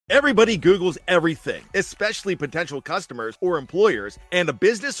Everybody Googles everything, especially potential customers or employers, and a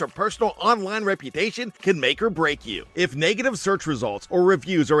business or personal online reputation can make or break you. If negative search results or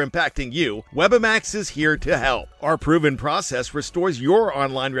reviews are impacting you, Webamax is here to help. Our proven process restores your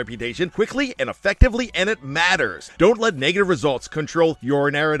online reputation quickly and effectively, and it matters. Don't let negative results control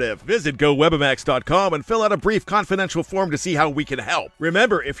your narrative. Visit GoWebamax.com and fill out a brief confidential form to see how we can help.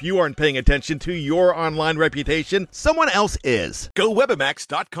 Remember, if you aren't paying attention to your online reputation, someone else is.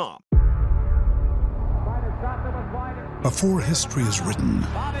 GoWebamax.com. Before history is written,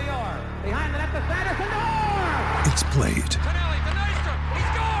 it's played.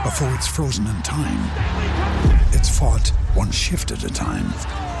 Before it's frozen in time, it's fought one shift at a time.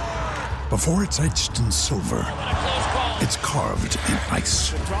 Before it's etched in silver, it's carved in ice.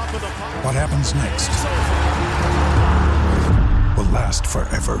 What happens next will last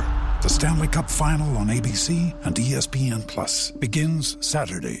forever. The Stanley Cup Final on ABC and ESPN Plus begins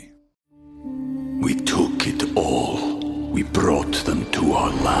Saturday. We took it all. We brought them to our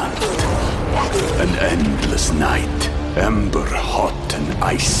land. An endless night, ember hot and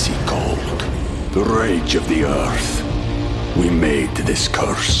icy cold. The rage of the earth. We made this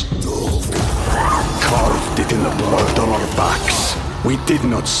curse. Carved it in the blood on our backs. We did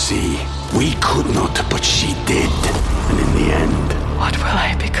not see. We could not, but she did. And in the end... What will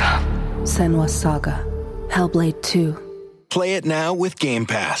I become? Senua's Saga. Hellblade 2. Play it now with Game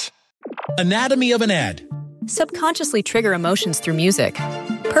Pass. Anatomy of an ad. Subconsciously trigger emotions through music.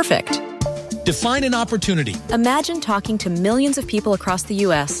 Perfect. Define an opportunity. Imagine talking to millions of people across the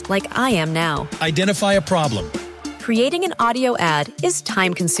U.S. like I am now. Identify a problem. Creating an audio ad is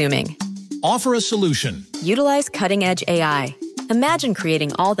time-consuming. Offer a solution. Utilize cutting-edge AI. Imagine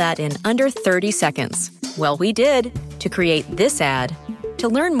creating all that in under 30 seconds. Well, we did, to create this ad. To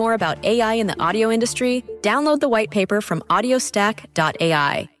learn more about AI in the audio industry, download the white paper from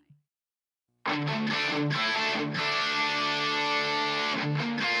audiostack.ai.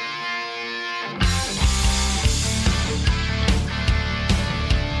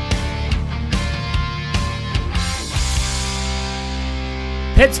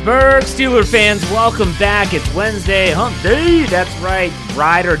 Pittsburgh Steelers fans, welcome back. It's Wednesday, hump day. That's right,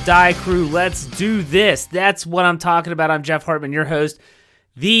 ride or die crew. Let's do this. That's what I'm talking about. I'm Jeff Hartman, your host,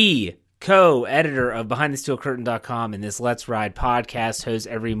 the co-editor of BehindTheSteelCurtain.com, and this Let's Ride podcast, host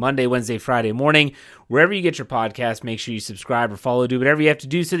every Monday, Wednesday, Friday morning. Wherever you get your podcast, make sure you subscribe or follow. Do whatever you have to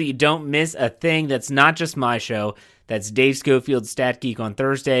do so that you don't miss a thing. That's not just my show. That's Dave Schofield's Stat Geek on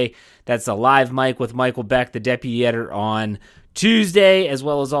Thursday. That's a live mic with Michael Beck, the deputy editor, on Tuesday, as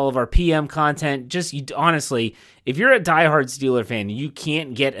well as all of our PM content. Honestly, if you're a diehard Steeler fan, you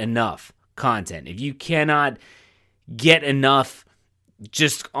can't get enough content. If you cannot get enough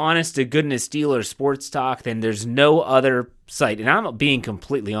just honest to goodness Steelers sports talk, then there's no other site. And I'm being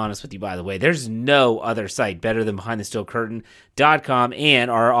completely honest with you, by the way. There's no other site better than BehindTheSteelCurtain.com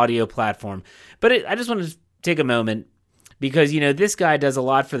and our audio platform. But I just want to take a moment because, this guy does a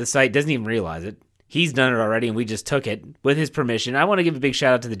lot for the site, doesn't even realize it. He's done it already, and we just took it with his permission. I want to give a big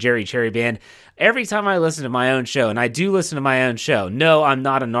shout-out to the Jerry Cherry Band. Every time I listen to my own show, and I do listen to my own show, no, I'm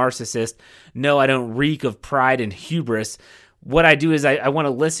not a narcissist. No, I don't reek of pride and hubris. What I do is I want to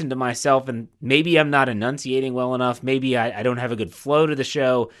listen to myself, and maybe I'm not enunciating well enough. Maybe I don't have a good flow to the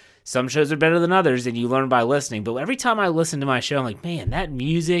show. Some shows are better than others, and you learn by listening. But every time I listen to my show, I'm like, man, that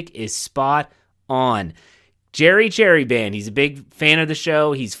music is spot on. Jerry Cherry Band, he's a big fan of the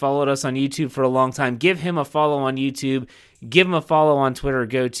show. He's followed us on YouTube for a long time. Give him a follow on YouTube. Give him a follow on Twitter.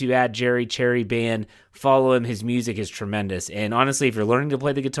 Go to @JerryCherryBand. Follow him. His music is tremendous. And honestly, if you're learning to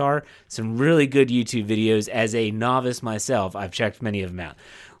play the guitar, some really good YouTube videos. As a novice myself, I've checked many of them out.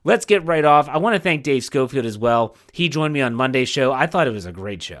 Let's get right off. I want to thank Dave Schofield as well. He joined me on Monday's show. I thought it was a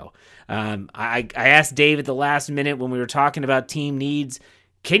great show. I asked Dave at the last minute when we were talking about team needs,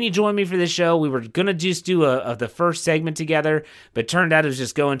 can you join me for this show? We were going to just do the first segment together, but turned out it was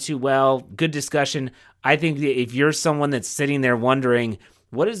just going too well. Good discussion. I think that if you're someone that's sitting there wondering,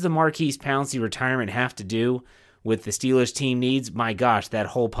 what does the Maurkice Pouncey retirement have to do with the Steelers team needs? My gosh, that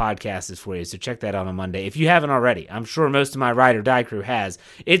whole podcast is for you, so check that out on Monday. If you haven't already, I'm sure most of my Ride or Die crew has.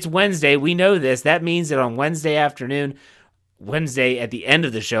 It's Wednesday. We know this. That means that on Wednesday afternoon, Wednesday at the end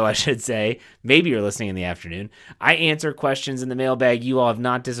of the show, I should say, maybe you're listening in the afternoon, I answer questions in the mailbag. You all have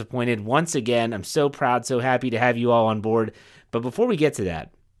not disappointed. Once again, I'm so proud, so happy to have you all on board. But before we get to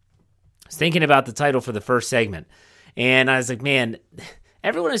that, I was thinking about the title for the first segment, and I was like, man,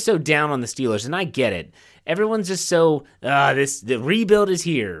 everyone is so down on the Steelers, and I get it. Everyone's just so, the rebuild is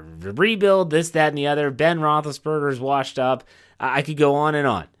here. The rebuild, this, that, and the other. Ben Roethlisberger's washed up. I could go on and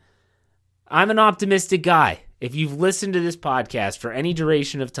on. I'm an optimistic guy. If you've listened to this podcast for any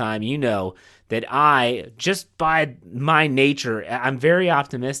duration of time, you know that I, just by my nature, I'm very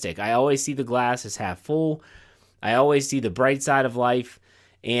optimistic. I always see the glass as half full. I always see the bright side of life.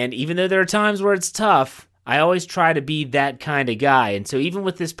 And even though there are times where it's tough, I always try to be that kind of guy. And so even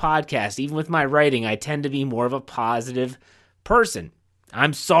with this podcast, even with my writing, I tend to be more of a positive person.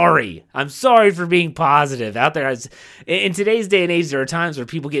 I'm sorry. I'm sorry for being positive out there. In today's day and age, there are times where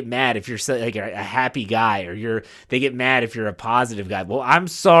people get mad if you're like a happy guy, or they get mad if you're a positive guy. Well, I'm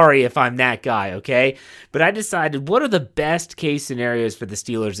sorry if I'm that guy, okay? But I decided, what are the best case scenarios for the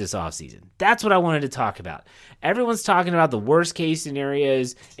Steelers this offseason? That's what I wanted to talk about. Everyone's talking about the worst case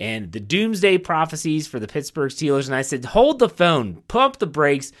scenarios and the doomsday prophecies for the Pittsburgh Steelers, and I said, hold the phone, pump the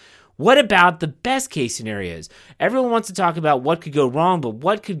brakes. What about the best case scenarios? Everyone wants to talk about what could go wrong, but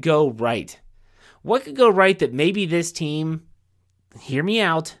what could go right? What could go right that maybe this team, hear me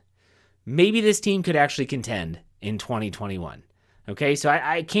out, maybe this team could actually contend in 2021. Okay, so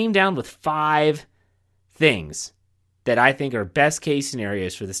I came down with 5 things that I think are best case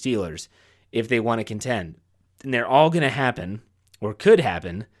scenarios for the Steelers if they want to contend. And they're all going to happen, or could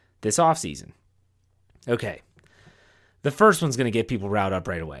happen, this offseason. Okay, the first one's going to get people riled up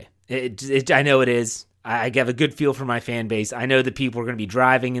right away. I know it is. I have a good feel for my fan base. I know that people are going to be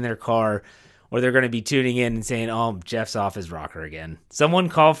driving in their car, or they're going to be tuning in and saying, oh, Jeff's off his rocker again. Someone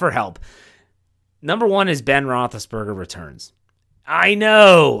call for help. Number 1 is Ben Roethlisberger returns. I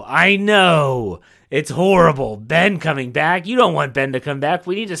know. It's horrible. Ben coming back. You don't want Ben to come back.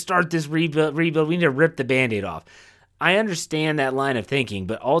 We need to start this rebuild. We need to rip the Band-Aid off. I understand that line of thinking,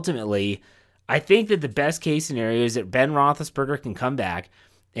 but ultimately, I think that the best case scenario is that Ben Roethlisberger can come back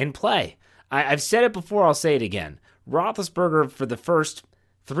and play. I've said it before, I'll say it again. Roethlisberger, for the first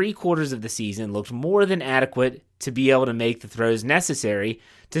 3 quarters of the season, looked more than adequate to be able to make the throws necessary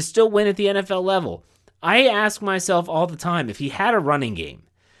to still win at the NFL level. I ask myself all the time, if he had a running game,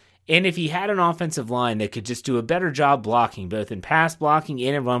 and if he had an offensive line that could just do a better job blocking, both in pass blocking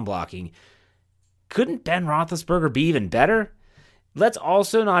and in run blocking, couldn't Ben Roethlisberger be even better? Let's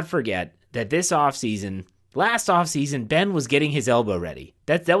also not forget that last offseason, Ben was getting his elbow ready.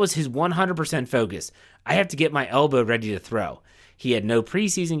 That was his 100% focus. I have to get my elbow ready to throw. He had no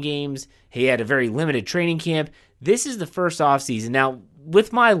preseason games. He had a very limited training camp. This is the first offseason. Now,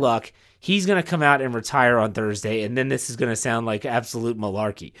 with my luck, he's going to come out and retire on Thursday, and then this is going to sound like absolute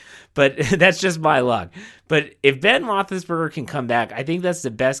malarkey. But that's just my luck. But if Ben Roethlisberger can come back, I think that's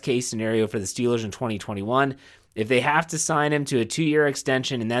the best case scenario for the Steelers in 2021. If they have to sign him to a 2-year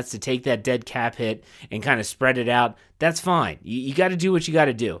extension, and that's to take that dead cap hit and kind of spread it out, that's fine. You got to do what you got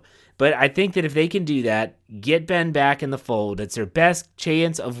to do. But I think that if they can do that, get Ben back in the fold, it's their best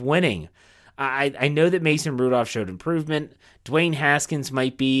chance of winning. I know that Mason Rudolph showed improvement. Dwayne Haskins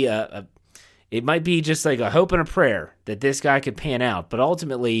might be it might be just like a hope and a prayer that this guy could pan out. But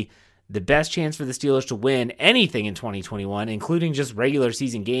ultimately, the best chance for the Steelers to win anything in 2021, including just regular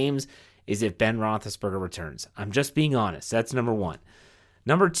season games, is if Ben Roethlisberger returns. I'm just being honest. That's number 1.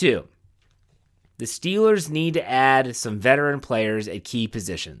 Number 2, the Steelers need to add some veteran players at key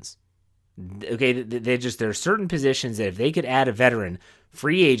positions. Okay, there are certain positions that if they could add a veteran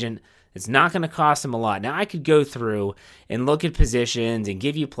free agent, it's not going to cost them a lot. Now, I could go through and look at positions and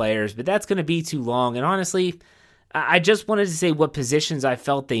give you players, but that's going to be too long. And honestly, I just wanted to say what positions I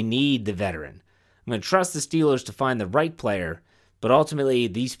felt they need the veteran. I'm going to trust the Steelers to find the right player, but ultimately,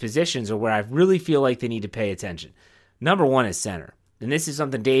 these positions are where I really feel like they need to pay attention. Number 1 is center. And this is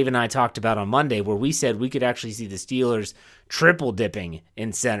something Dave and I talked about on Monday, where we said we could actually see the Steelers triple dipping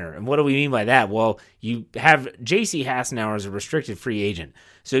in center. And what do we mean by that? Well, you have J.C. Hassenauer as a restricted free agent.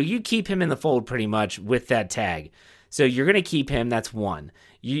 So you keep him in the fold pretty much with that tag. So you're going to keep him. That's 1.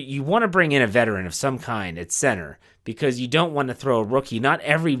 You want to bring in a veteran of some kind at center because you don't want to throw a rookie. Not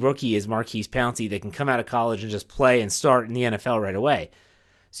every rookie is Marquise Pouncey that can come out of college and just play and start in the NFL right away.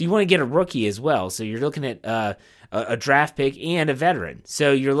 So you want to get a rookie as well. So you're looking at a draft pick and a veteran.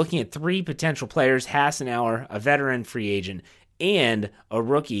 So you're looking at 3 potential players, Hassenauer, a veteran free agent, and a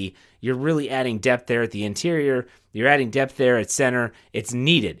rookie. You're really adding depth there at the interior. You're adding depth there at center. It's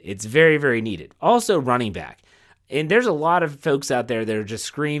needed. It's very, very needed. Also, running back. And there's a lot of folks out there that are just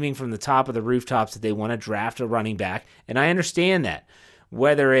screaming from the top of the rooftops that they want to draft a running back, and I understand that.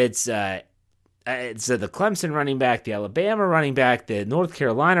 Whether it's the Clemson running back, the Alabama running back, the North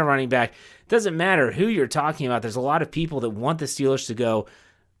Carolina running back, doesn't matter who you're talking about. There's a lot of people that want the Steelers to go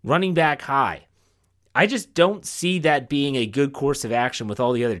running back high. I just don't see that being a good course of action with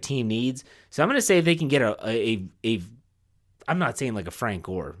all the other team needs. So I'm going to say if they can get a I'm not saying like a Frank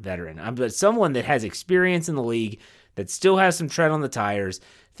Gore veteran, but someone that has experience in the league, that still has some tread on the tires,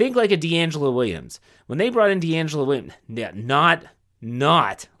 Think like a D'Angelo Williams. When they brought in D'Angelo Williams, not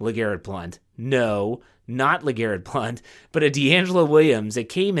LeGarrette Blount. No, not LeGarrette Blount, but a D'Angelo Williams that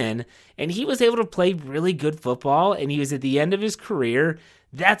came in and he was able to play really good football and he was at the end of his career.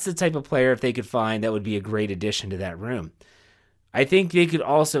 That's the type of player, if they could find, that would be a great addition to that room. I think they could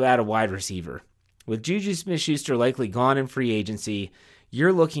also add a wide receiver. With Juju Smith-Schuster likely gone in free agency,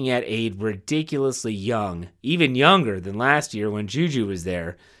 you're looking at a ridiculously young, even younger than last year when Juju was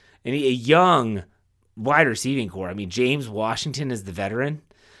there, and a young wide receiving core. I mean, James Washington is the veteran.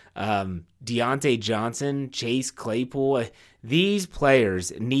 Deontay Johnson, Chase Claypool. These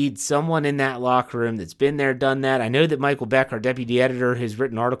players need someone in that locker room that's been there, done that. I know that Michael Beck, our deputy editor, has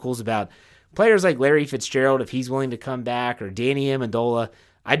written articles about players like Larry Fitzgerald, if he's willing to come back, or Danny Amendola.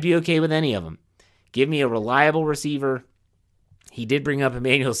 I'd be okay with any of them. Give me a reliable receiver. He did bring up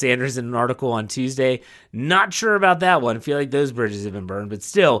Emmanuel Sanders in an article on Tuesday. Not sure about that one. I feel like those bridges have been burned. But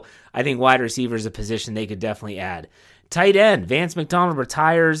still, I think wide receiver is a position they could definitely add. Tight end, Vance McDonald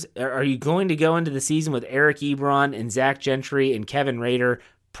retires. Are you going to go into the season with Eric Ebron and Zach Gentry and Kevin Rader?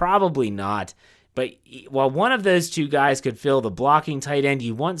 Probably not. But while one of those two guys could fill the blocking tight end,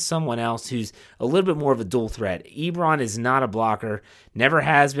 you want someone else who's a little bit more of a dual threat. Ebron is not a blocker, never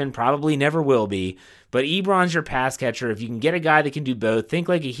has been, probably never will be. But Ebron's your pass catcher. If you can get a guy that can do both, think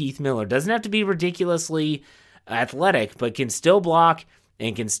like a Heath Miller. Doesn't have to be ridiculously athletic, but can still block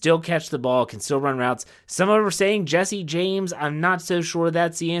and can still catch the ball, can still run routes. Some are saying Jesse James. I'm not so sure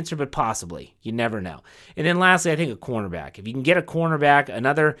that's the answer, but possibly. You never know. And then lastly, I think a cornerback. If you can get a cornerback,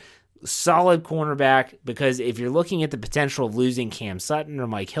 another solid cornerback, because if you're looking at the potential of losing Cam Sutton or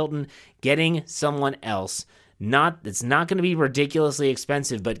Mike Hilton, getting someone else, it's not going to be ridiculously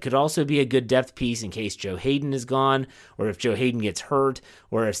expensive, but could also be a good depth piece in case Joe Hayden is gone, or if Joe Hayden gets hurt,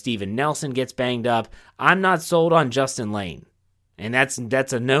 or if Steven Nelson gets banged up. I'm not sold on Justin Lane. And that's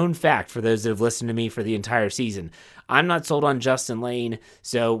a known fact for those that have listened to me for the entire season. I'm not sold on Justin Lane.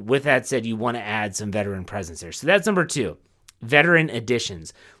 So with that said, you want to add some veteran presence there. So that's number 2, veteran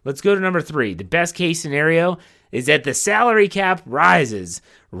additions. Let's go to number 3. The best case scenario is that the salary cap rises.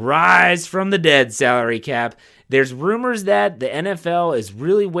 Rise from the dead, salary cap. There's rumors that the NFL is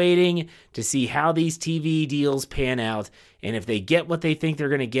really waiting to see how these TV deals pan out. And if they get what they think they're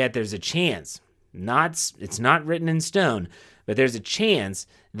going to get, there's a chance. It's not written in stone, but there's a chance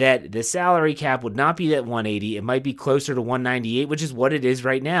that the salary cap would not be at 180. It might be closer to 198, which is what it is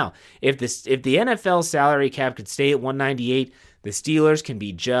right now. If the NFL salary cap could stay at 198, the Steelers can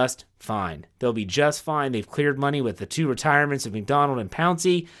be just fine. They'll be just fine. They've cleared money with the 2 retirements of McDonald and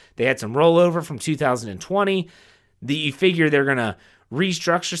Pouncey. They had some rollover from 2020. You figure they're going to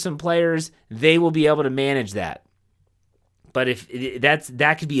restructure some players. They will be able to manage that. But if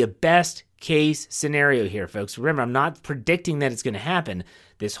that could be a best case scenario here, folks. Remember, I'm not predicting that it's going to happen.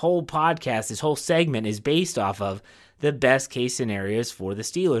 This whole podcast, this whole segment is based off of the best case scenarios for the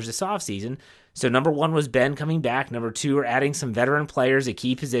Steelers this offseason. So number 1 was Ben coming back. Number 2 are adding some veteran players at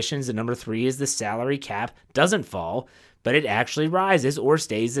key positions. And number 3 is the salary cap doesn't fall, but it actually rises or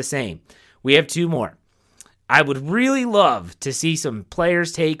stays the same. We have 2 more. I would really love to see some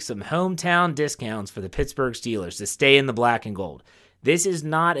players take some hometown discounts for the Pittsburgh Steelers to stay in the black and gold. This is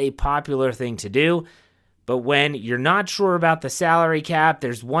not a popular thing to do, but when you're not sure about the salary cap,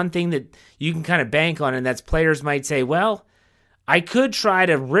 there's one thing that you can kind of bank on, and that's players might say, well, I could try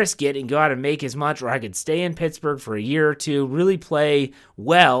to risk it and go out and make as much, or I could stay in Pittsburgh for a year or 2, really play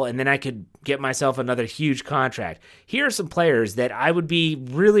well, and then I could get myself another huge contract. Here are some players that I would be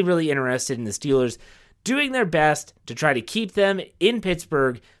really, really interested in the Steelers doing their best to try to keep them in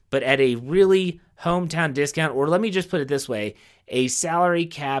Pittsburgh, but at a really hometown discount, or let me just put it this way, a salary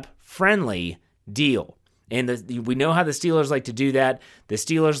cap friendly deal. And we know how the Steelers like to do that. The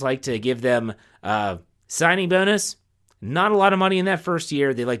Steelers like to give them signing bonus. Not a lot of money in that first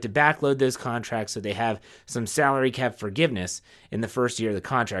year. They like to backload those contracts so they have some salary cap forgiveness in the first year of the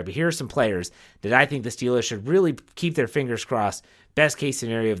contract. But here are some players that I think the Steelers should really keep their fingers crossed. Best case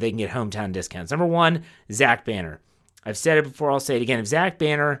scenario if they can get hometown discounts. Number 1, Zach Banner. I've said it before, I'll say it again. If Zach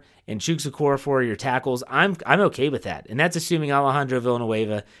Banner and Chuks Okorafor are your tackles, I'm okay with that. And that's assuming Alejandro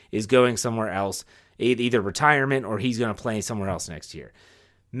Villanueva is going somewhere else, either retirement or he's going to play somewhere else next year.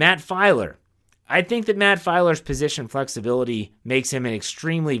 Matt Filer. I think that Matt Filer's position flexibility makes him an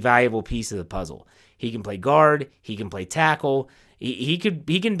extremely valuable piece of the puzzle. He can play guard, he can play tackle, he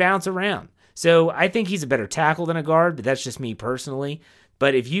can bounce around. So I think he's a better tackle than a guard, but that's just me personally.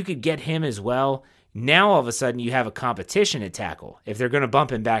 But if you could get him as well, Now all of a sudden you have a competition at tackle if they're going to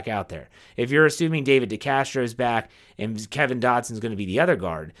bump him back out there. If you're assuming David DeCastro's back and Kevin Dotson's going to be the other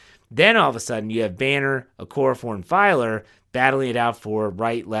guard, then all of a sudden you have Banner, Okorafor, and Filer battling it out for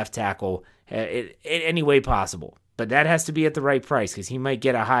right, left tackle in any way possible. But that has to be at the right price because he might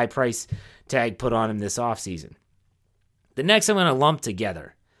get a high price tag put on him this offseason. The next I'm going to lump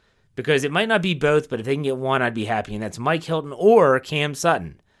together because it might not be both, but if they can get one, I'd be happy, and that's Mike Hilton or Cam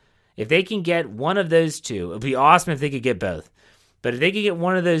Sutton. If they can get one of those two, it would be awesome if they could get both. But if they could get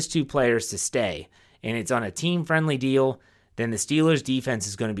one of those two players to stay, and it's on a team-friendly deal, then the Steelers' defense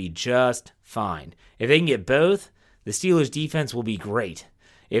is going to be just fine. If they can get both, the Steelers' defense will be great.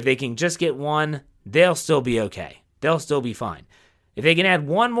 If they can just get one, they'll still be okay. They'll still be fine. If they can add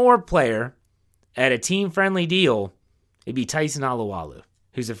one more player at a team-friendly deal, it'd be Tyson Alualu,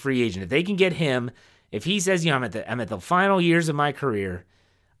 who's a free agent. If they can get him, if he says, I'm at the final years of my career,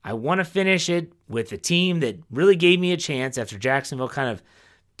 I want to finish it with the team that really gave me a chance after Jacksonville kind of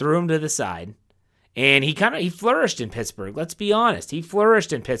threw him to the side. And he flourished in Pittsburgh. Let's be honest. He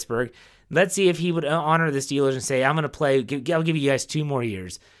flourished in Pittsburgh. Let's see if he would honor the Steelers and say, I'm going to play. I'll give you guys 2 more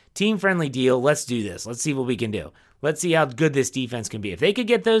years. Team-friendly deal. Let's do this. Let's see what we can do. Let's see how good this defense can be. If they could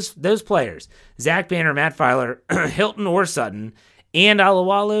get those players, Zach Banner, Matt Filer, Hilton or Sutton, and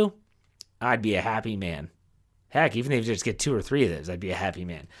Alualu, I'd be a happy man. Heck, even if they just get 2 or 3 of those, I'd be a happy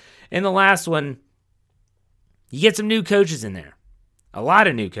man. And the last one, you get some new coaches in there. A lot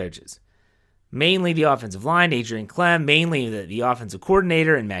of new coaches. Mainly the offensive line, Adrian Clem, mainly the offensive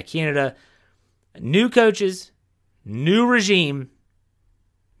coordinator and Matt Canada. New coaches, new regime,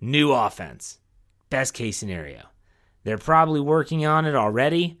 new offense. Best case scenario. They're probably working on it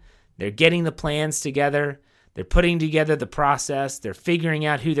already. They're getting the plans together. They're putting together the process. They're figuring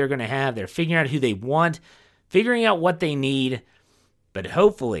out who they're going to have. They're figuring out who they want, figuring out what they need. But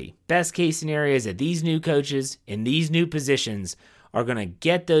hopefully, best case scenario is that these new coaches in these new positions are going to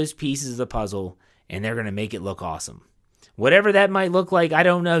get those pieces of the puzzle and they're going to make it look awesome. Whatever that might look like, I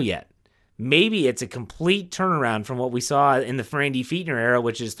don't know yet. Maybe it's a complete turnaround from what we saw in the Randy Fichtner era,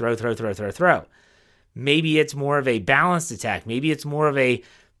 which is throw. Maybe it's more of a balanced attack. Maybe it's more of a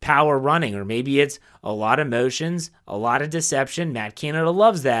power running, or maybe it's a lot of motions, a lot of deception. Matt Canada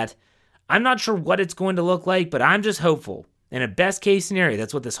loves that. I'm not sure what it's going to look like, but I'm just hopeful. In a best case scenario,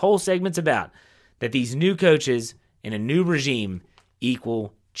 that's what this whole segment's about, that these new coaches and a new regime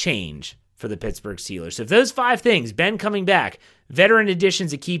equal change for the Pittsburgh Steelers. So if those 5 things, Ben coming back, veteran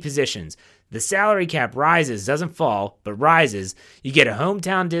additions at key positions, the salary cap rises, doesn't fall, but rises, you get a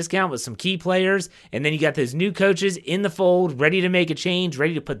hometown discount with some key players, and then you got those new coaches in the fold, ready to make a change,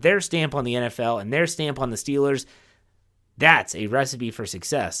 ready to put their stamp on the NFL and their stamp on the Steelers. That's a recipe for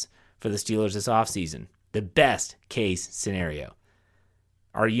success for the Steelers this offseason. The best case scenario.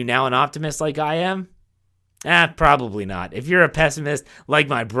 Are you now an optimist like I am? Probably not. If you're a pessimist like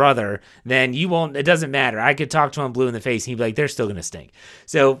my brother, then you won't. It doesn't matter. I could talk to him blue in the face and he'd be like, they're still going to stink.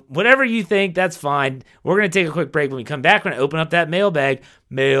 So whatever you think, that's fine. We're going to take a quick break. When we come back, we're going to open up that mailbag.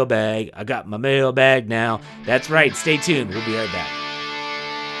 I got my mailbag now. That's right. Stay tuned. We'll be right back.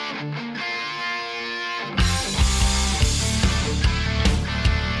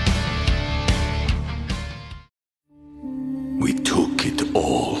 We took it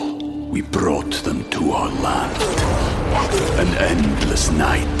all. We brought them to our land. An endless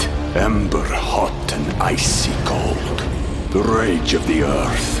night, ember hot and icy cold. The rage of the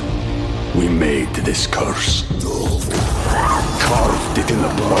earth. We made this curse. Carved it in the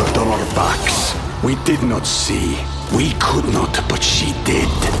blood on our backs. We did not see. We could not, but she did.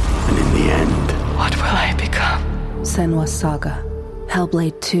 And in the end... What will I become? Senua's Saga.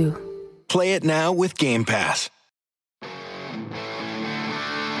 Hellblade 2. Play it now with Game Pass.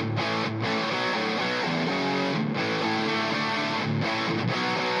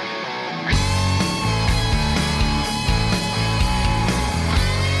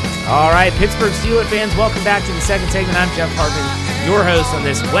 All right, Pittsburgh Steelers fans, welcome back to the second segment. I'm Jeff Hartman, your host on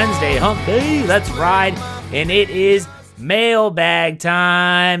this Wednesday hump day. Let's ride, and it is mailbag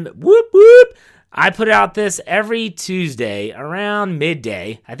time. Whoop, whoop. I put out this every Tuesday around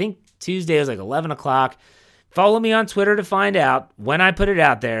midday. I think Tuesday was like 11 o'clock. Follow me on Twitter to find out when I put it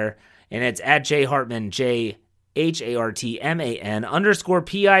out there, and it's at jhartman,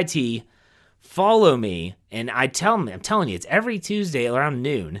 JHARTMAN_PIT. Follow me, and I'm telling you, it's every Tuesday around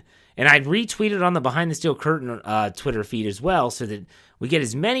noon. And I retweeted on the Behind the Steel Curtain Twitter feed as well so that we get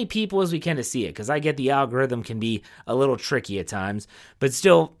as many people as we can to see it, because I get the algorithm can be a little tricky at times. But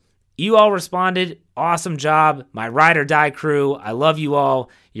still, you all responded. Awesome job. My Ride or Die crew, I love you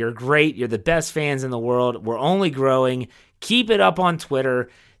all. You're great. You're the best fans in the world. We're only growing. Keep it up on Twitter.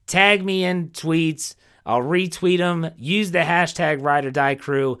 Tag me in tweets. I'll retweet them. Use the hashtag Ride or Die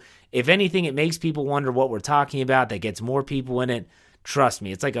Crew. If anything, it makes people wonder what we're talking about. That gets more people in it. Trust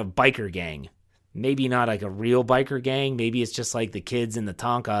me, it's like a biker gang. Maybe not like a real biker gang. Maybe it's just like the kids in the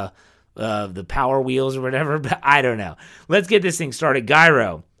Tonka, the Power Wheels or whatever, but I don't know. Let's get this thing started.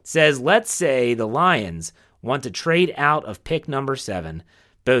 Gyro says, let's say the Lions want to trade out of pick number 7.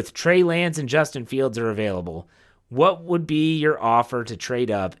 Both Trey Lance and Justin Fields are available. What would be your offer to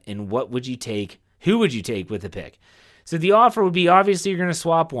trade up, and what would you take? Who would you take with the pick? So the offer would be, obviously, you're going to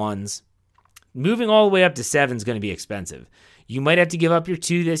swap ones. Moving all the way up to 7 is going to be expensive. You might have to give up your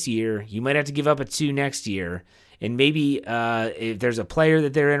 2 this year. You might have to give up a 2 next year. And maybe if there's a player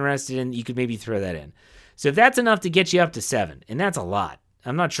that they're interested in, you could maybe throw that in. So if that's enough to get you up to 7, and that's a lot.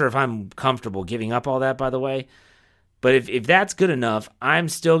 I'm not sure if I'm comfortable giving up all that, by the way. But if that's good enough, I'm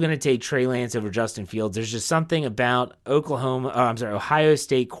still going to take Trey Lance over Justin Fields. There's just something about Ohio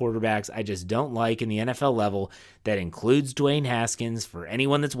State quarterbacks I just don't like in the NFL level. That includes Dwayne Haskins. For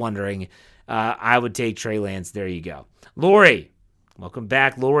anyone that's wondering, I would take Trey Lance. There you go. Lori, welcome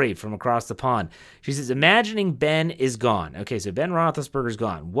back, Lori, from across the pond. She says, imagining Ben is gone. Okay, so Ben Roethlisberger's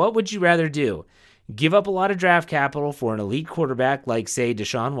gone. What would you rather do? Give up a lot of draft capital for an elite quarterback like, say,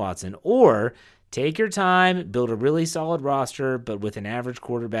 Deshaun Watson, or take your time, build a really solid roster, but with an average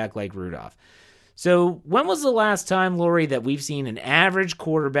quarterback like Rudolph? So when was the last time, Lori, that we've seen an average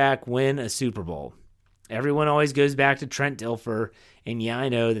quarterback win a Super Bowl? Everyone always goes back to Trent Dilfer, and yeah, I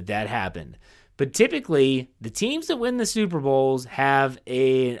know that happened. But typically, the teams that win the Super Bowls have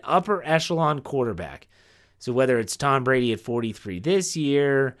an upper echelon quarterback. So whether it's Tom Brady at 43 this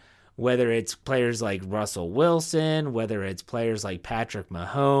year, whether it's players like Russell Wilson, whether it's players like Patrick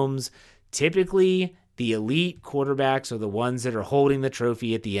Mahomes, typically the elite quarterbacks are the ones that are holding the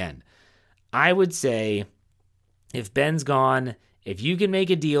trophy at the end. I would say if Ben's gone, if you can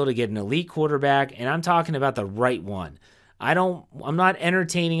make a deal to get an elite quarterback, and I'm talking about the right one, I'm not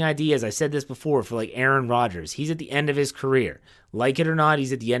entertaining ideas. I said this before for like Aaron Rodgers. He's at the end of his career. Like it or not,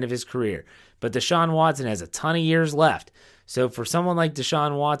 he's at the end of his career. But Deshaun Watson has a ton of years left. So for someone like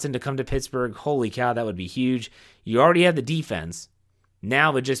Deshaun Watson to come to Pittsburgh, holy cow, that would be huge. You already have the defense.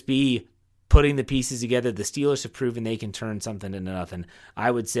 Now it would just be putting the pieces together. The Steelers have proven they can turn something into nothing. I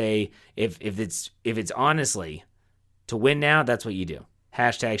would say if it's honestly to win now, that's what you do.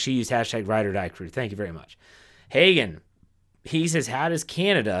 She used hashtag Ride or Die Crew. Thank you very much. Hagen, he says, how does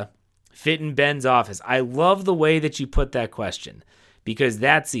Canada fit in Ben's office? I love the way that you put that question, because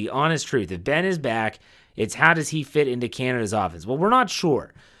that's the honest truth. If Ben is back, it's how does he fit into Canada's offense? Well, we're not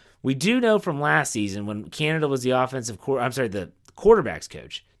sure. We do know from last season when Canada was the the quarterback's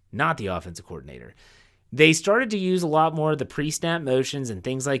coach, not the offensive coordinator. They started to use a lot more of the pre-snap motions and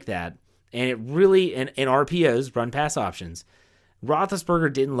things like that, and it really, and RPOs, run pass options,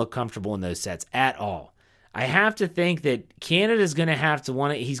 Roethlisberger didn't look comfortable in those sets at all. I have to think that Canada's going to have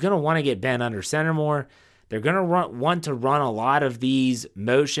to he's going to want to get Ben under center more. They're going to want to run a lot of these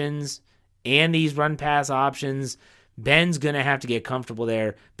motions and these run pass options. Ben's going to have to get comfortable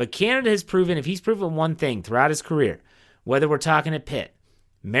there. But Canada has proven, if he's proven one thing throughout his career, whether we're talking at Pitt,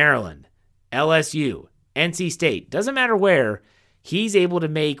 Maryland, LSU, NC State, doesn't matter where, he's able to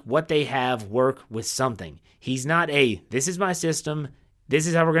make what they have work with something. He's not this is my system, this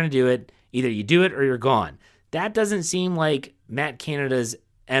is how we're going to do it. Either you do it or you're gone. That doesn't seem like Matt Canada's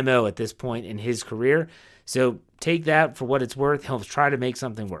MO at this point in his career. So take that for what it's worth. He'll try to make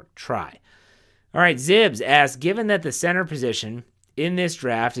something work. Try. All right, Zibs asks, given that the center position in this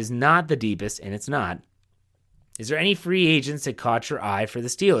draft is not the deepest, and it's not, is there any free agents that caught your eye for the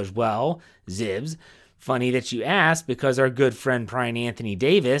Steelers? Well, Zibs, funny that you asked, because our good friend Brian Anthony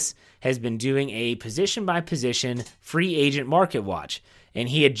Davis has been doing a position-by-position free agent market watch, and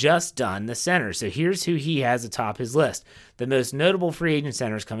he had just done the center. So here's who he has atop his list. The most notable free agent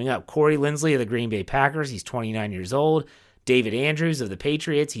centers coming up: Corey Linsley of the Green Bay Packers, he's 29 years old. David Andrews of the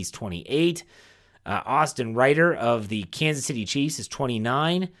Patriots, he's 28. Austin Reiter of the Kansas City Chiefs is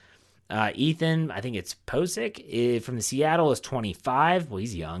 29. Ethan, I think it's Posick from the Seattle, is 25. Well,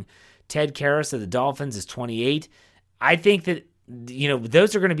 he's young. Ted Karras of the Dolphins is 28. I think that,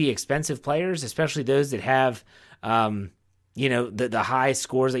 those are going to be expensive players, especially those that have, the high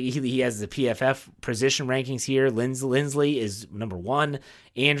scores. Like he has the PFF position rankings here. Linsley is number 1.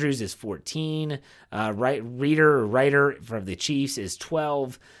 Andrews is 14. Reiter from the Chiefs is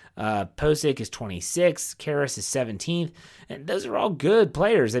 12. Posick is 26. Karras is 17th. And those are all good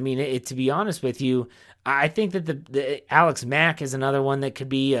players. I mean, to be honest with you, I think that the Alex Mack is another one that could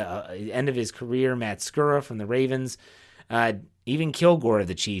be end of his career. Matt Skura from the Ravens. Even Kilgore of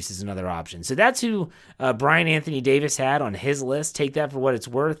the Chiefs is another option. So that's who Brian Anthony Davis had on his list. Take that for what it's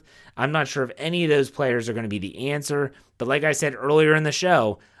worth. I'm not sure if any of those players are going to be the answer. But like I said earlier in the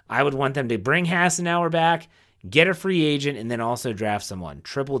show, I would want them to bring Hassenauer back, get a free agent, and then also draft someone.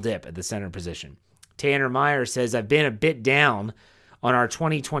 Triple dip at the center position. Tanner Meyer says, I've been a bit down on our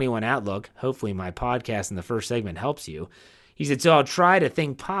 2021 outlook. Hopefully my podcast in the first segment helps you. He said, so I'll try to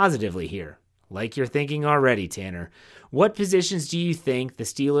think positively here. Like you're thinking already, Tanner. What positions do you think the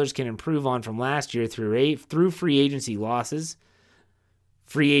Steelers can improve on from last year through free agency losses,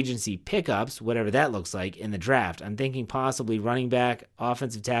 free agency pickups, whatever that looks like, in the draft? I'm thinking possibly running back,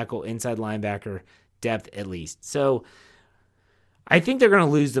 offensive tackle, inside linebacker, depth at least. So I think they're going to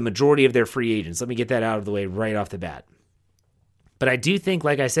lose the majority of their free agents. Let me get that out of the way right off the bat. But I do think,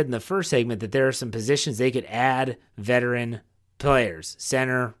 like I said in the first segment, that there are some positions they could add veteran players,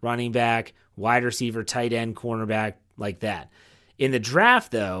 center, running back, wide receiver, tight end, cornerback, like that. In the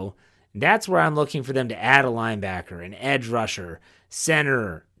draft, though, that's where I'm looking for them to add a linebacker, an edge rusher,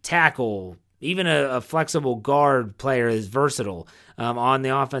 center, tackle, even a flexible guard player is versatile on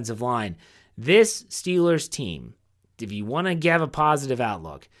the offensive line. This Steelers team, if you want to have a positive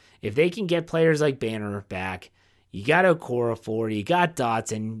outlook, if they can get players like Banner back, you got Okorafor, you got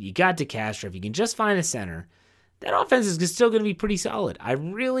Dotson, you got DeCastro, if you can just find a center, that offense is still going to be pretty solid. I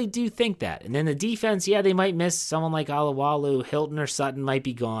really do think that. And then the defense, yeah, they might miss someone like Alawalu, Hilton or Sutton might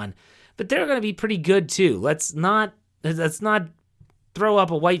be gone, but they're going to be pretty good too. Let's not throw up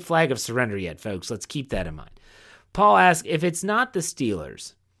a white flag of surrender yet, folks. Let's keep that in mind. Paul asks, if it's not the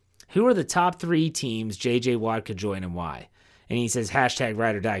Steelers, who are the top 3 teams J.J. Watt could join and why? And he says, hashtag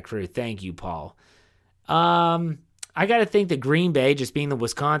Ride or Die Crew. Thank you, Paul. I got to think that Green Bay, just being the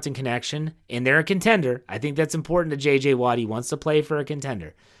Wisconsin connection, and they're a contender. I think that's important to J.J. Watt. He wants to play for a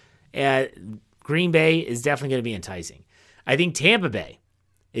contender. Green Bay is definitely going to be enticing. I think Tampa Bay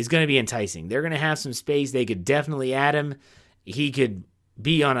is going to be enticing. They're going to have some space. They could definitely add him. He could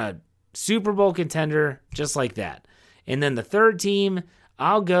be on a Super Bowl contender just like that. And then the third team,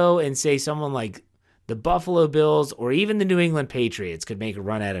 I'll go and say someone like the Buffalo Bills or even the New England Patriots could make a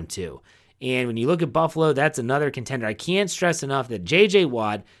run at him too. And when you look at Buffalo, that's another contender. I can't stress enough that J.J.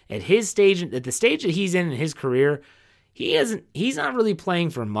 Watt, at the stage that he's in his career, he's not really playing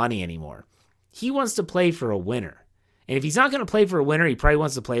for money anymore. He wants to play for a winner. And if he's not going to play for a winner, he probably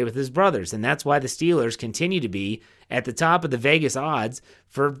wants to play with his brothers. And that's why the Steelers continue to be at the top of the Vegas odds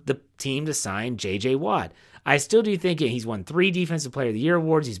for the team to sign J.J. Watt. I still do think he's won 3 Defensive Player of the Year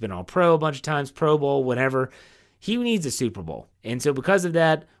awards. He's been All-Pro a bunch of times, Pro Bowl, whatever. He needs a Super Bowl. And so because of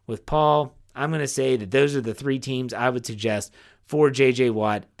that, with Paul, I'm going to say that those are the 3 teams I would suggest for J.J.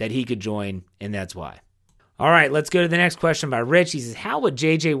 Watt that he could join, and that's why. All right, let's go to the next question by Rich. He says, how would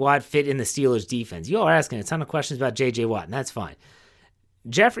J.J. Watt fit in the Steelers' defense? You all are asking a ton of questions about J.J. Watt, and that's fine.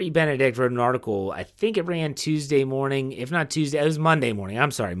 Jeffrey Benedict wrote an article, I think it ran Tuesday morning. If not Tuesday, it was Monday morning.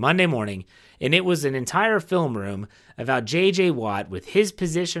 Monday morning. And it was an entire film room about J.J. Watt with his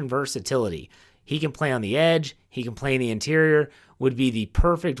position versatility. He can play on the edge. He can play in the interior. Would be the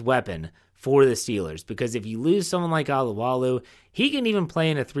perfect weapon for the Steelers. Because if you lose someone like Alawalu, he can even play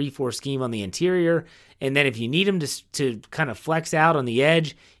in a 3-4 scheme on the interior. And then if you need him to kind of flex out on the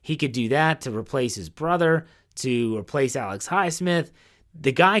edge, he could do that to replace his brother, to replace Alex Highsmith.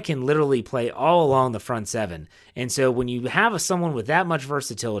 The guy can literally play all along the front 7. And so when you have someone with that much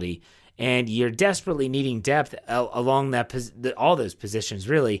versatility and you're desperately needing depth along all those positions,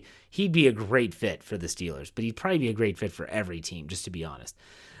 really, he'd be a great fit for the Steelers. But he'd probably be a great fit for every team, just to be honest.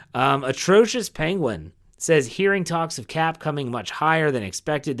 Atrocious Penguin says, hearing talks of cap coming much higher than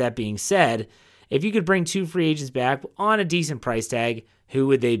expected. That being said, if you could bring 2 free agents back on a decent price tag, who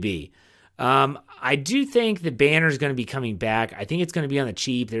would they be? I do think that Banner's going to be coming back. I think it's going to be on the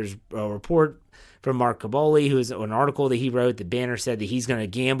cheap. There's a report from Mark Caboli, who is an article that he wrote, that Banner said that he's going to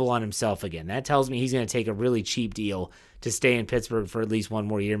gamble on himself again. That tells me he's going to take a really cheap deal to stay in Pittsburgh for at least 1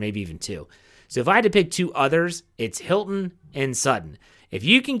 more year, maybe even 2. So if I had to pick 2 others, it's Hilton and Sutton. If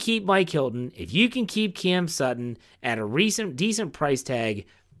you can keep Mike Hilton, if you can keep Cam Sutton at a decent price tag,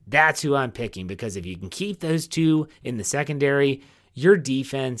 that's who I'm picking. Because if you can keep those 2 in the secondary, your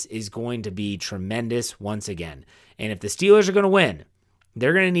defense is going to be tremendous once again. And if the Steelers are going to win,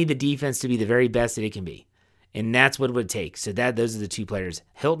 they're going to need the defense to be the very best that it can be. And that's what it would take. So those are the 2 players,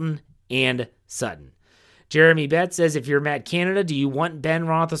 Hilton and Sutton. Jeremy Betts says, if you're Matt Canada, do you want Ben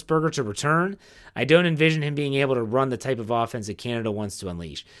Roethlisberger to return? I don't envision him being able to run the type of offense that Canada wants to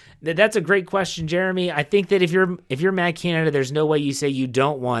unleash. That's a great question, Jeremy. I think that if you're Matt Canada, there's no way you say you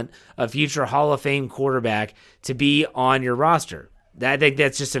don't want a future Hall of Fame quarterback to be on your roster. I think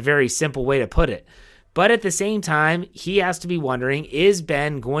that's just a very simple way to put it. But at the same time, he has to be wondering, is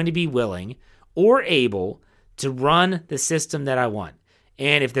Ben going to be willing or able to run the system that I want?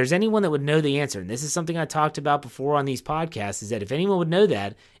 And if there's anyone that would know the answer, and this is something I talked about before on these podcasts, is that if anyone would know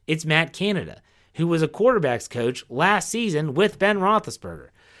that, it's Matt Canada, who was a quarterback's coach last season with Ben Roethlisberger.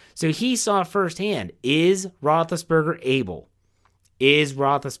 So he saw firsthand, is Roethlisberger able? Is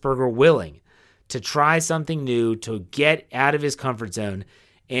Roethlisberger willing to try something new, to get out of his comfort zone?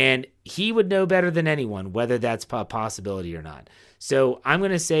 And he would know better than anyone whether that's a possibility or not. So I'm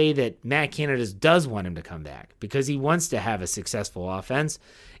going to say that Matt Canada does want him to come back because he wants to have a successful offense,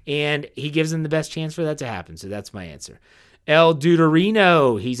 and he gives him the best chance for that to happen. So that's my answer. El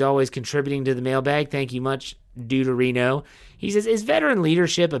Duderino, he's always contributing to the mailbag. Thank you much, Duderino. He says, is veteran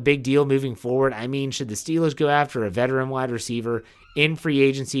leadership a big deal moving forward? I mean, should the Steelers go after a veteran wide receiver in free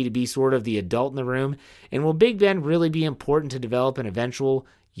agency to be sort of the adult in the room? And will Big Ben really be important to develop an eventual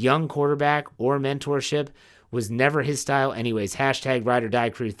young quarterback or mentorship? Was never his style anyways. Hashtag Ride or Die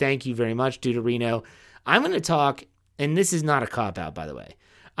Crew. Thank you very much, Duderino. I'm going to talk, and this is not a cop-out, by the way.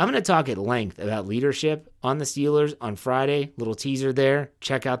 I'm going to talk at length about leadership on the Steelers on Friday. Little teaser there.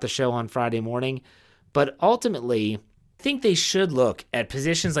 Check out the show on Friday morning. But ultimately, I think they should look at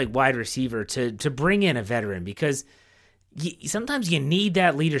positions like wide receiver to bring in a veteran, because sometimes you need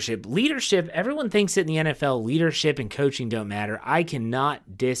that leadership. Leadership, everyone thinks that in the NFL, leadership and coaching don't matter. I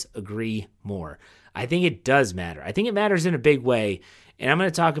cannot disagree more. I think it does matter. I think it matters in a big way, and I'm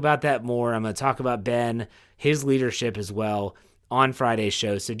going to talk about that more. I'm going to talk about Ben, his leadership as well on Friday's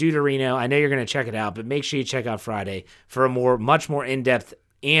show. So Duderino, I know you're going to check it out, but make sure you check out Friday for a much more in-depth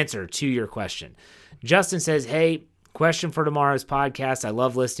answer to your question. Justin says, hey, question for tomorrow's podcast. I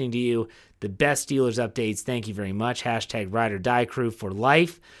love listening to you. The best Steelers updates. Thank you very much. Hashtag Ride or Die Crew for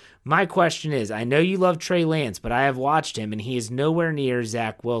life. My question is, I know you love Trey Lance, but I have watched him, and he is nowhere near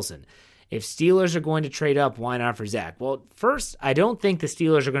Zach Wilson. If Steelers are going to trade up, why not for Zach? Well, first, I don't think the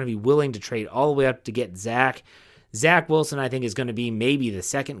Steelers are going to be willing to trade all the way up to get Zach. Zach Wilson, I think, is going to be maybe the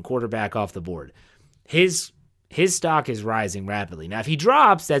second quarterback off the board. His stock is rising rapidly. Now, if he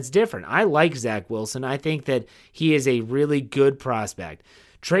drops, that's different. I like Zach Wilson. I think that he is a really good prospect.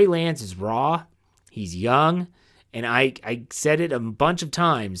 Trey Lance is raw. He's young. And I said it a bunch of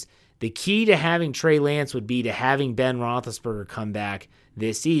times. The key to having Trey Lance would be to having Ben Roethlisberger come back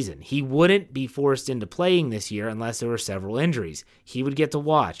this season. He wouldn't be forced into playing this year unless there were several injuries. He would get to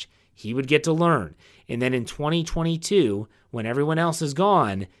watch. He would get to learn. And then in 2022, when everyone else is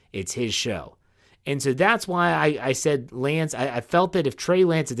gone, it's his show. And so that's why I said Lance. I felt that if Trey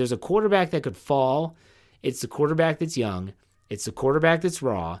Lance, if there's a quarterback that could fall, it's the quarterback that's young. It's the quarterback that's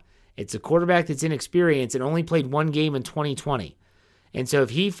raw. It's a quarterback that's inexperienced and only played one game in 2020. And so if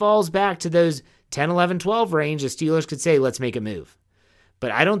he falls back to those 10, 11, 12 range, the Steelers could say, let's make a move.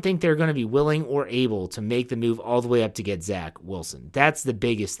 But I don't think they're going to be willing or able to make the move all the way up to get Zach Wilson. That's the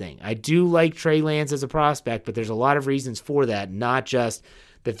biggest thing. I do like Trey Lance as a prospect, but there's a lot of reasons for that, not just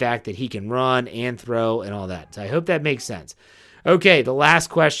the fact that he can run and throw and all that. So I hope that makes sense. Okay, the last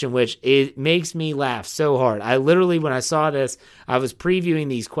question, which it makes me laugh so hard. I literally, when I saw this, I was previewing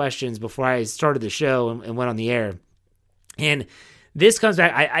these questions before I started the show and went on the air. And this comes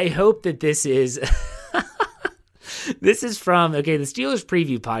back. I hope that this is... This is from, the Steelers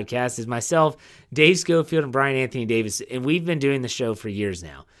Preview Podcast is myself, Dave Schofield, and Brian Anthony Davis, and we've been doing the show for years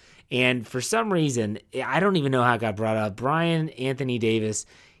now. And for some reason, I don't even know how it got brought up. Brian Anthony Davis,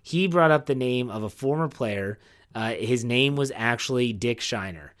 he brought up the name of a former player. His name was actually Dick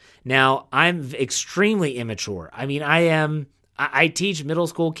Shiner. Now, I'm extremely immature. I mean, I teach middle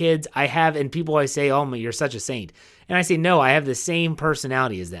school kids. And people always say, oh, you're such a saint. And I say, no, I have the same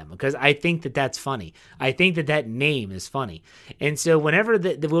personality as them because I think that that's funny. I think that that name is funny. And so whenever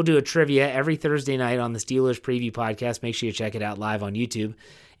we'll do a trivia every Thursday night on the Steelers Preview Podcast, make sure you check it out live on YouTube.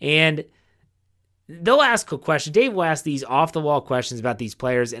 And they'll ask a question. Dave will ask these off-the-wall questions about these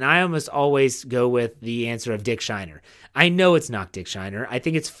players, and I almost always go with the answer of Dick Shiner. I know it's not Dick Shiner. I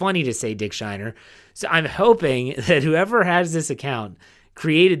think it's funny to say Dick Shiner. So I'm hoping that whoever has this account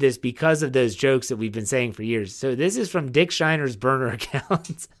created this because of those jokes that we've been saying for years. So this is from Dick Shiner's burner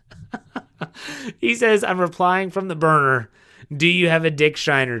account. He says, I'm replying from the burner. Do you have a Dick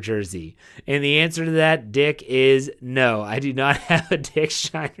Shiner jersey? And the answer to that, Dick, is no. I do not have a Dick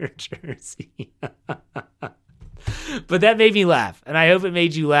Shiner jersey. But that made me laugh. And I hope it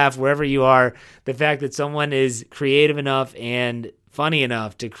made you laugh wherever you are. The fact that someone is creative enough and funny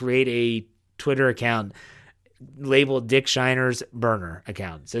enough to create a Twitter account labeled Dick Shiner's burner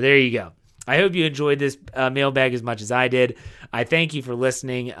account. So there you go. I hope you enjoyed this mailbag as much as I did. I thank you for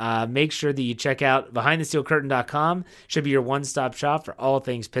listening. Make sure that you check out BehindTheSteelCurtain.com. Should be your one-stop shop for all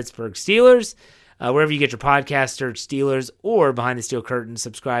things Pittsburgh Steelers. Wherever you get your podcast, search Steelers or Behind the Steel Curtain.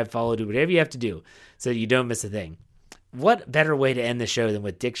 Subscribe, follow, do whatever you have to do so that you don't miss a thing. What better way to end the show than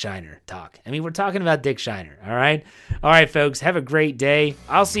with Dick Shiner talk? I mean, we're talking about Dick Shiner, all right? All right, folks, have a great day.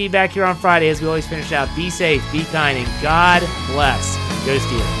 I'll see you back here on Friday as we always finish out. Be safe, be kind, and God bless. Go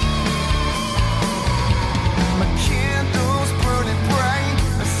Steelers.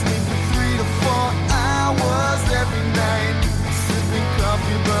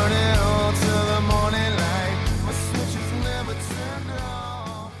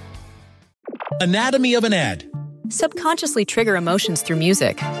 Anatomy of an ad. Subconsciously trigger emotions through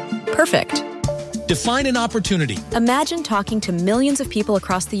music. Perfect. Define an opportunity. Imagine talking to millions of people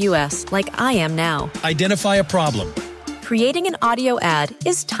across the U.S. like I am now. Identify a problem. Creating an audio ad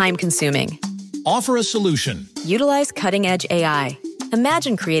is time-consuming. Offer a solution. Utilize cutting-edge AI.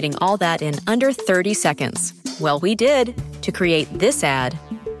 Imagine creating all that in under 30 seconds. Well, we did to create this ad.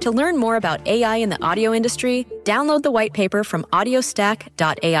 To learn more about AI in the audio industry, download the white paper from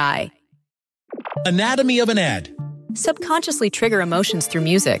audiostack.ai. Anatomy of an ad. Subconsciously trigger emotions through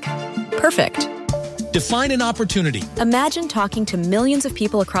music. Perfect. Define an opportunity. Imagine talking to millions of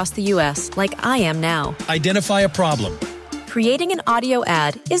people across the U.S. like I am now. Identify a problem. Creating an audio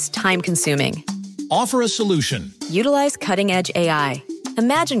ad is time-consuming. Offer a solution. Utilize cutting-edge AI.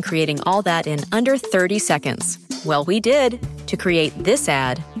 Imagine creating all that in under 30 seconds. Well, we did to create this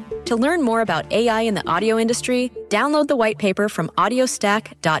ad. To learn more about AI in the audio industry, download the white paper from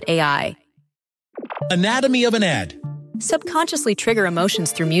audiostack.ai. Anatomy of an ad. Subconsciously trigger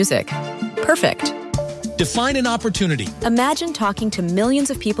emotions through music. Perfect. Define an opportunity. Imagine talking to millions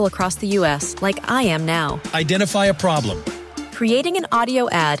of people across the U.S. like I am now. Identify a problem. Creating an audio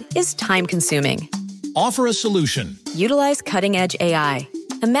ad is time-consuming. Offer a solution. Utilize cutting-edge AI.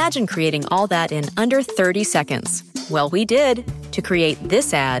 Imagine creating all that in under 30 seconds. Well, we did to create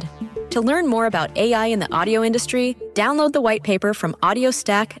this ad. To learn more about AI in the audio industry, download the white paper from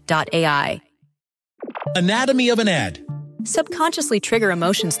audiostack.ai. Anatomy of an ad. Subconsciously trigger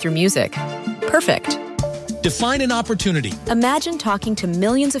emotions through music. Perfect. Define an opportunity. Imagine talking to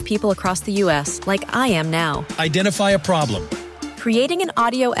millions of people across the U.S. like I am now. Identify a problem. Creating an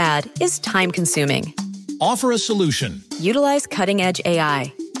audio ad is time-consuming. Offer a solution. Utilize cutting-edge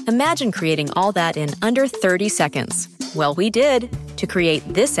AI. Imagine creating all that in under 30 seconds. Well, we did to create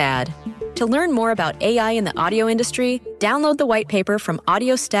this ad. To learn more about AI in the audio industry, download the white paper from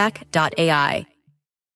audiostack.ai.